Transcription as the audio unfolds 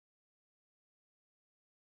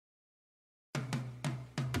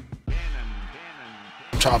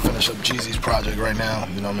trying to finish up Jeezy's project right now.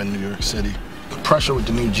 You know, I'm in New York City. Pressure with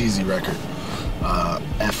the new Jeezy record.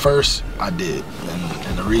 At first, I did,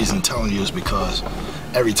 and the reason telling you is because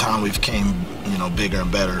every time we've came, you know, bigger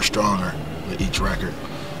and better, stronger with each record.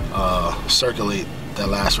 Circulate, that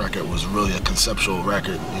last record was really a conceptual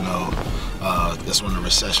record. You know, that's when the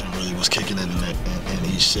recession really was kicking in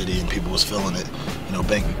each city and people was feeling it. You know,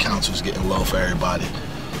 bank accounts was getting low for everybody.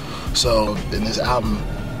 So in this album,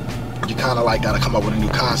 you kind of like got to come up with a new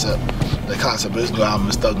concept. The concept of this new album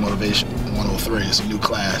is Thug Motivation 103. It's a new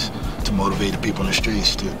class to motivate the people in the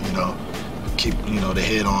streets to, you know, keep, you know, their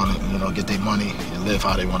head on and, you know, get their money and live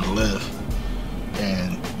how they want to live.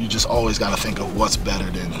 And you just always got to think of what's better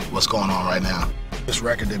than what's going on right now. This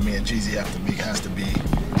record that me and Jeezy have to make has to be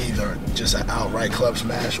either just an outright club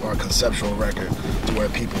smash or a conceptual record to where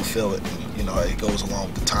people feel it. And, you know, it goes along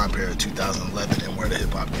with the time period of 2011 and where the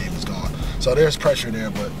hip-hop game is going. So there's pressure there,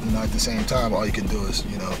 but, you know, at the same time, all you can do is,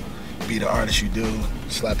 you know, be the artist you do,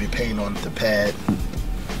 slap your paint on the pad.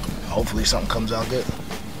 Hopefully something comes out good.